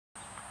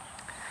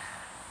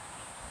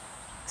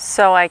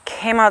So I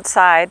came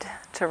outside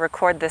to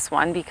record this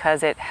one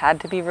because it had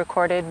to be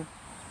recorded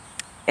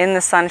in the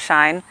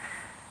sunshine.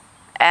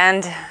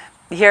 And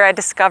here I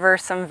discover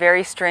some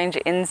very strange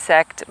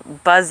insect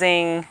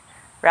buzzing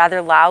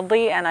rather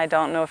loudly, and I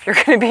don't know if you're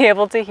going to be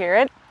able to hear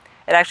it.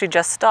 It actually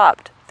just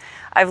stopped.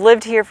 I've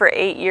lived here for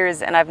 8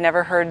 years and I've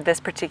never heard this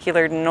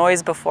particular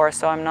noise before,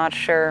 so I'm not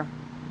sure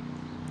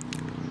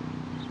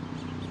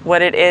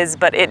what it is,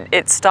 but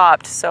it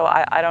stopped, so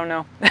I don't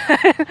know.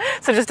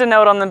 So just a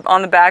note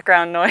on the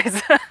background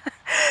noise,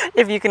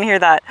 if you can hear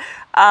that.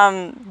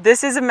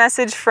 This is a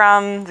message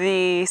from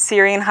the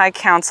Syrian High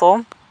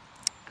Council,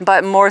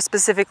 but more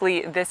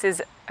specifically, this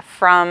is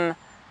from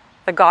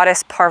the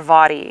goddess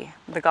Parvati.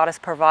 The goddess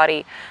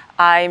Parvati.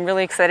 I'm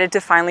really excited to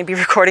finally be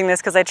recording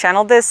this because I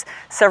channeled this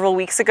several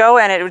weeks ago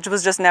and it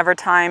was just never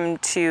time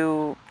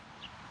to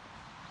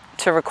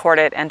record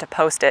it and to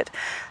post it.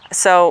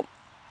 So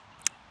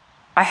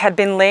I had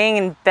been laying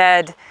in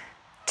bed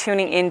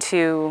tuning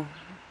into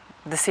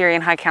the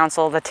Syrian High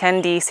Council, the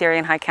 10D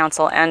Syrian High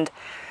Council,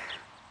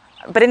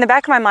 but in the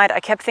back of my mind I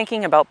kept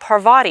thinking about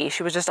Parvati.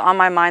 She was just on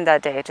my mind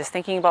that day, just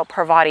thinking about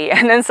Parvati,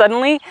 and then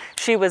suddenly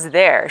she was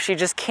there. She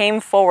just came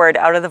forward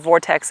out of the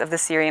vortex of the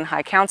Syrian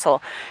High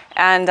Council.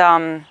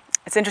 And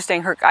it's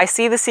interesting, I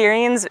see the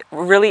Syrians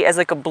really as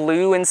like a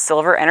blue and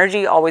silver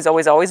energy, always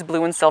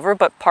blue and silver,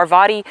 but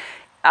Parvati,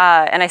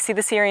 and I see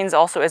the Syrians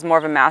also as more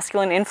of a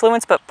masculine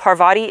influence, but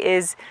Parvati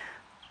is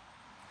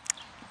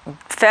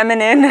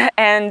feminine,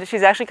 and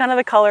she's actually kind of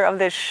the color of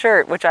this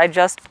shirt, which I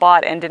just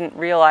bought and didn't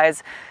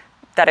realize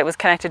that it was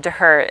connected to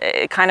her.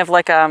 It kind of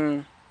like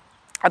a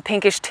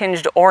pinkish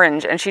tinged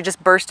orange, and she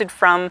just bursted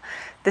from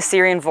the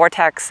Syrian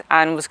vortex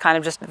and was kind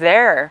of just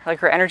there, like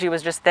her energy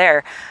was just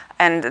there,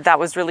 and that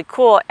was really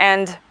cool.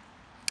 And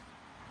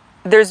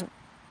there's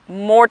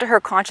more to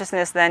her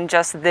consciousness than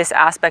just this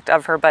aspect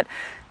of her, but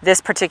this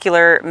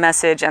particular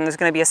message, and there's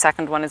going to be a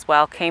second one as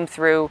well, came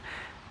through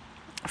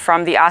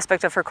from the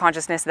aspect of her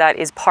consciousness that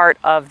is part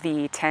of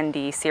the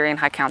 10D Syrian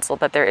High Council,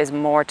 but there is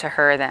more to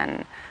her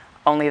than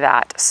only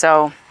that.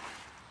 So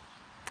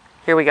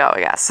here we go, I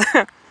guess.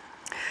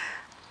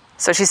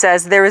 So she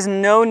says, "There is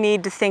no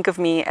need to think of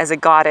me as a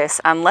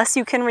goddess unless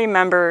you can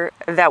remember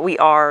that we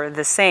are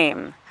the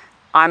same.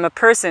 I'm a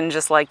person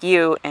just like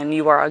you, and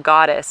you are a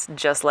goddess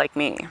just like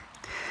me.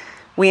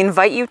 We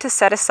invite you to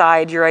set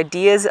aside your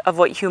ideas of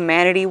what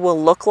humanity will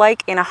look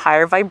like in a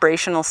higher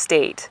vibrational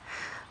state.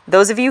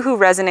 Those of you who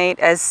resonate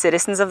as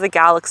citizens of the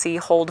galaxy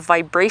hold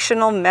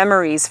vibrational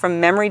memories from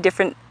many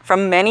different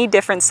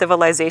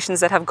civilizations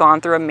that have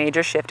gone through a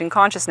major shift in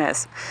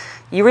consciousness.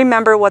 You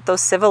remember what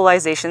those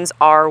civilizations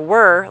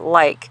were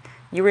like.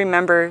 You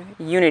remember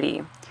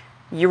unity.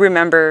 You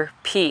remember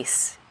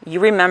peace. You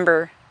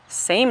remember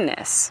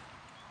sameness.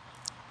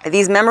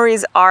 These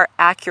memories are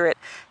accurate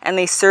and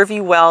they serve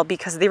you well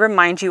because they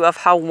remind you of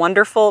how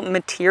wonderful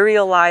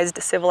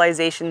materialized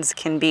civilizations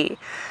can be.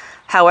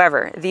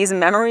 However, these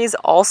memories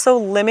also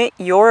limit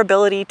your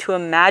ability to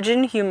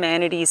imagine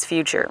humanity's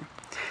future.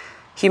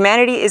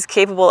 Humanity is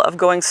capable of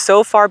going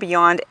so far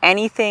beyond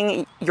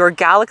anything your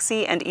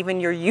galaxy and even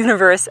your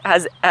universe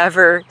has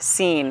ever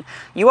seen.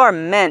 You are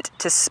meant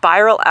to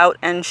spiral out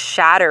and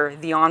shatter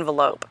the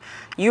envelope.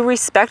 You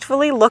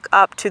respectfully look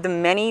up to the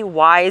many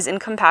wise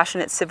and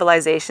compassionate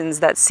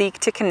civilizations that seek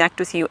to connect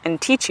with you and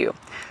teach you.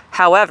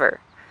 However,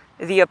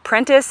 the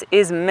apprentice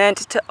is meant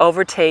to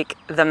overtake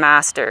the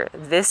master.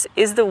 This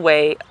is the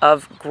way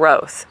of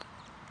growth.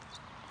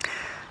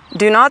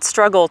 Do not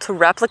struggle to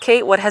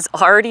replicate what has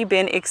already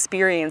been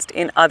experienced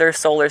in other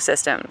solar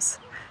systems.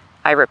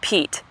 I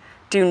repeat,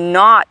 do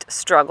not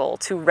struggle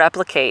to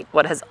replicate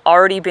what has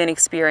already been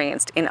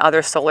experienced in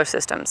other solar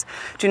systems.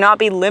 Do not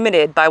be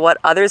limited by what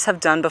others have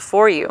done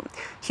before you.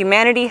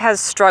 Humanity has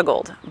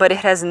struggled, but it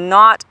has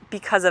not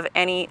because of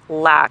any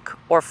lack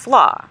or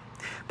flaw.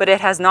 But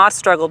it has not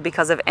struggled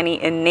because of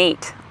any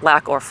innate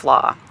lack or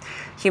flaw.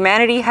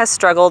 Humanity has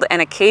struggled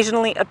and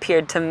occasionally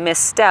appeared to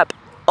misstep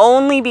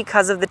only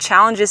because of the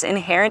challenges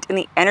inherent in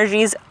the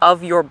energies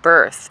of your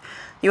birth.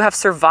 You have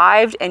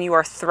survived and you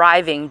are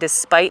thriving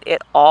despite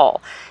it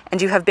all.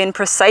 And you have been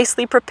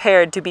precisely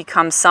prepared to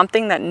become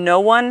something that no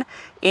one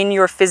in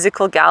your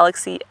physical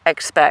galaxy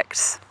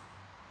expects.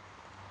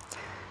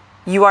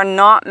 You are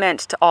not meant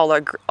to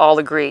all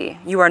agree.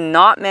 You are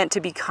not meant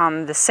to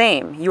become the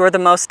same. You are the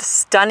most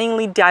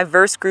stunningly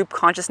diverse group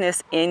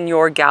consciousness in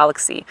your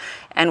galaxy.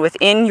 And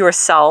within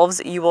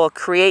yourselves, you will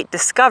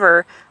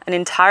discover an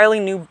entirely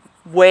new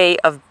way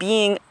of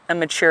being a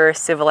mature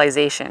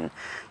civilization.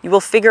 You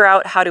will figure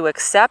out how to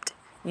accept,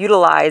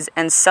 utilize,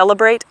 and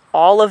celebrate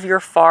all of your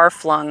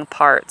far-flung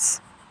parts.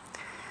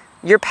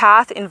 Your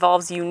path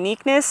involves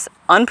uniqueness,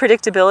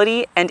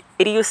 unpredictability, and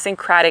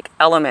idiosyncratic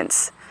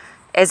elements.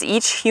 As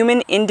each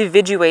human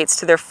individuates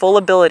to their full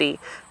ability,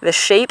 the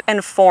shape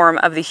and form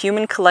of the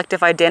human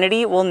collective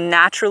identity will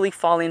naturally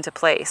fall into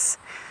place.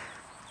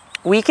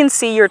 We can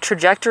see your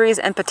trajectories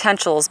and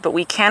potentials, but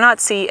we cannot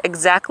see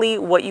exactly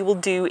what you will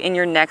do in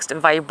your next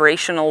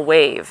vibrational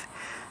wave.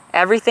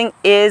 Everything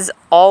is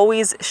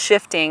always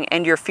shifting,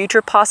 and your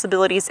future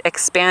possibilities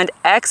expand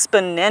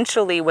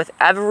exponentially with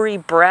every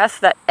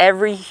breath that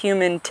every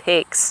human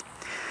takes.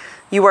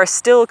 You are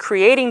still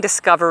creating,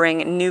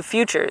 discovering new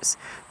futures.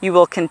 You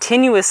will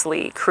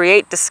continuously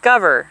create,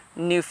 discover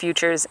new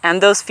futures,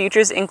 and those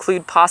futures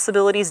include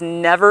possibilities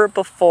never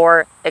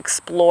before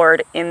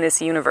explored in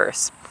this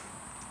universe.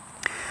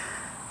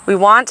 We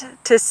want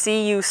to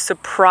see you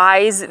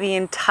surprise the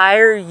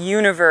entire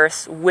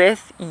universe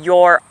with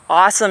your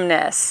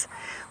awesomeness.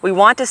 We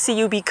want to see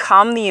you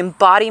become the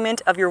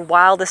embodiment of your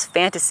wildest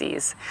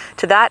fantasies.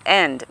 To that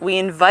end, we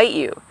invite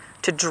you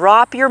to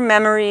drop your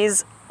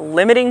memories,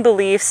 limiting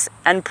beliefs,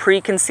 and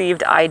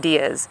preconceived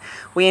ideas.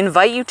 We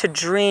invite you to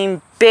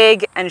dream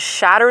big and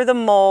shatter the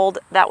mold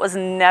that was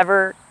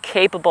never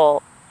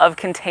capable of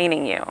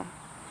containing you.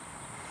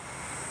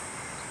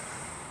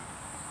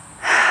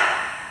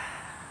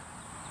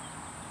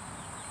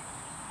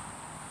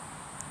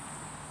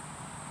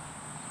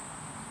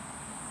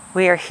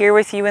 We are here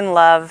with you in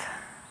love.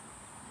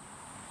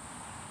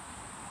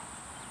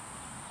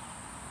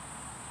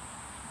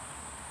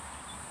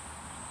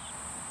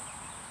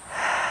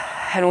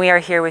 And we are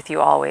here with you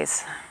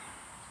always.